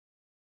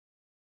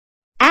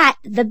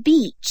the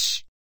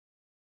beach.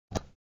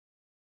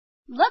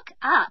 Look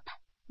up,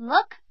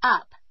 look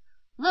up,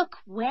 look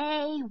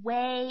way,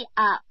 way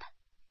up.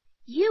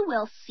 You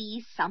will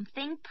see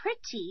something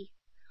pretty.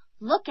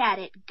 Look at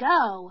it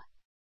go.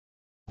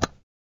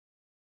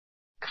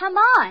 Come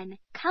on,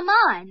 come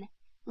on.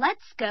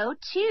 Let's go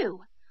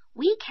too.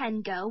 We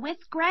can go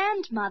with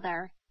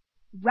grandmother.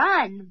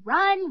 Run,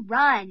 run,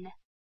 run.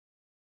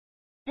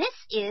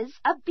 This is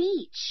a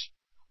beach.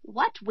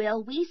 What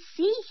will we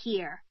see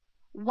here?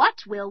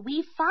 What will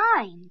we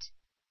find?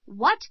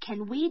 What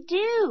can we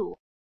do?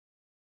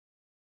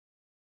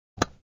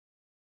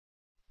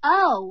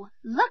 Oh,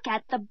 look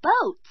at the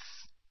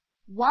boats.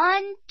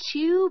 1,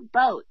 2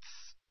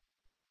 boats.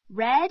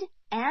 Red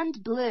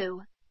and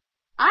blue.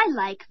 I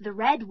like the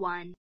red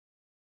one.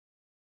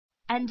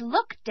 And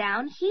look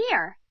down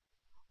here.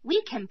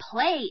 We can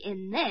play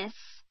in this.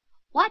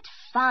 What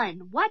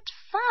fun, what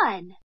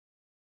fun!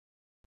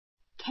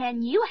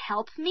 Can you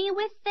help me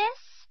with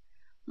this?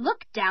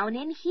 Look down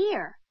in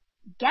here.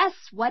 Guess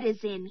what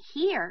is in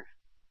here?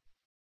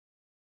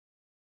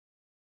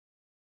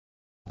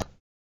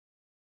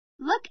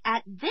 Look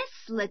at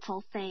this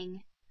little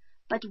thing.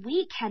 But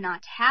we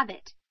cannot have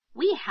it.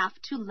 We have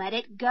to let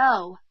it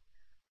go.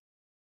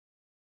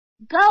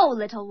 Go,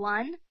 little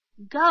one.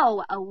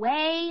 Go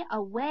away,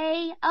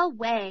 away,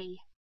 away.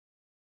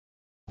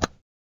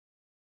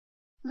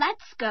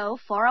 Let's go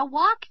for a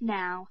walk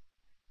now.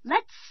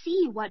 Let's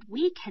see what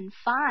we can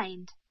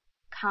find.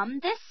 Come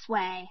this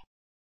way.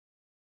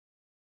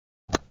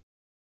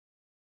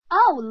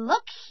 Oh,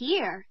 look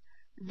here.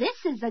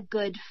 This is a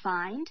good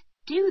find.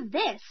 Do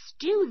this,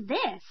 do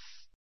this.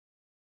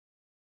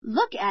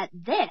 Look at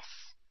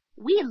this.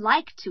 We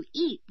like to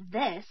eat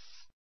this.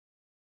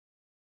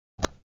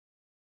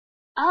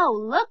 Oh,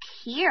 look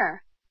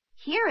here.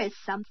 Here is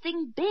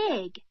something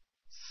big.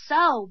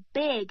 So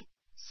big,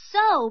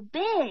 so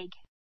big.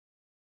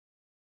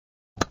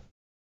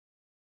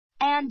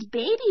 And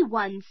baby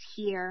ones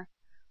here.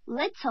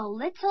 Little,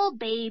 little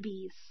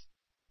babies.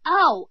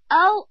 Oh,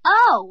 oh,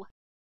 oh.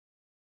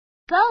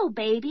 Go,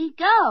 baby,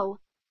 go.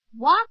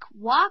 Walk,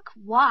 walk,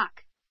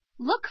 walk.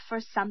 Look for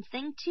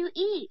something to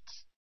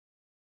eat.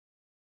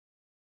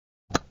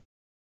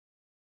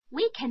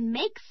 We can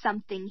make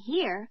something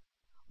here.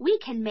 We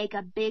can make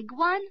a big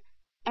one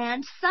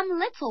and some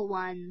little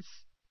ones.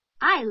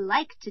 I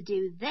like to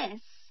do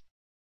this.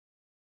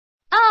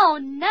 Oh,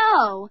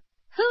 no!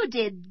 Who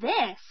did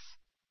this?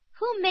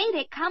 Who made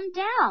it come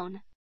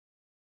down?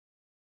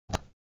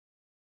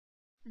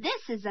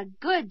 This is a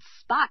good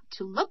spot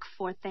to look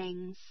for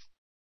things.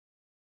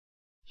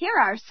 Here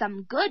are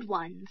some good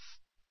ones.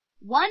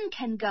 1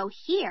 can go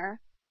here,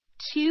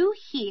 2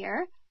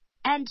 here,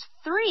 and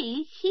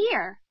 3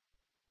 here.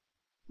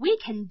 We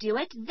can do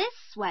it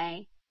this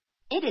way.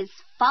 It is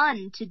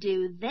fun to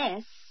do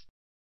this.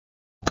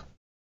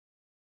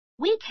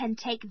 We can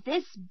take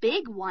this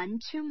big one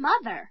to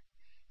Mother.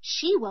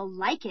 She will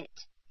like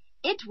it.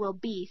 It will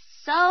be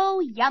so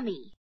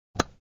yummy.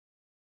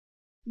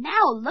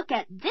 Now look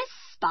at this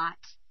spot.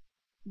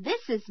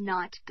 This is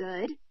not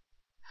good.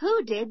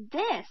 Who did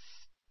this?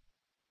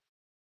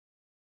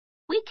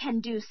 We can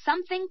do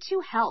something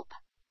to help.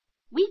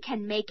 We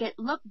can make it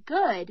look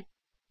good.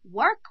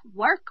 Work,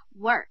 work,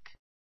 work.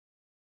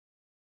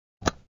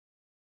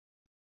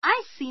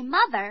 I see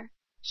Mother.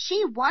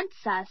 She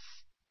wants us.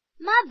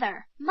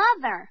 Mother,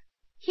 Mother,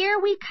 here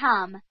we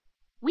come.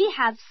 We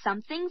have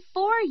something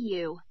for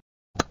you.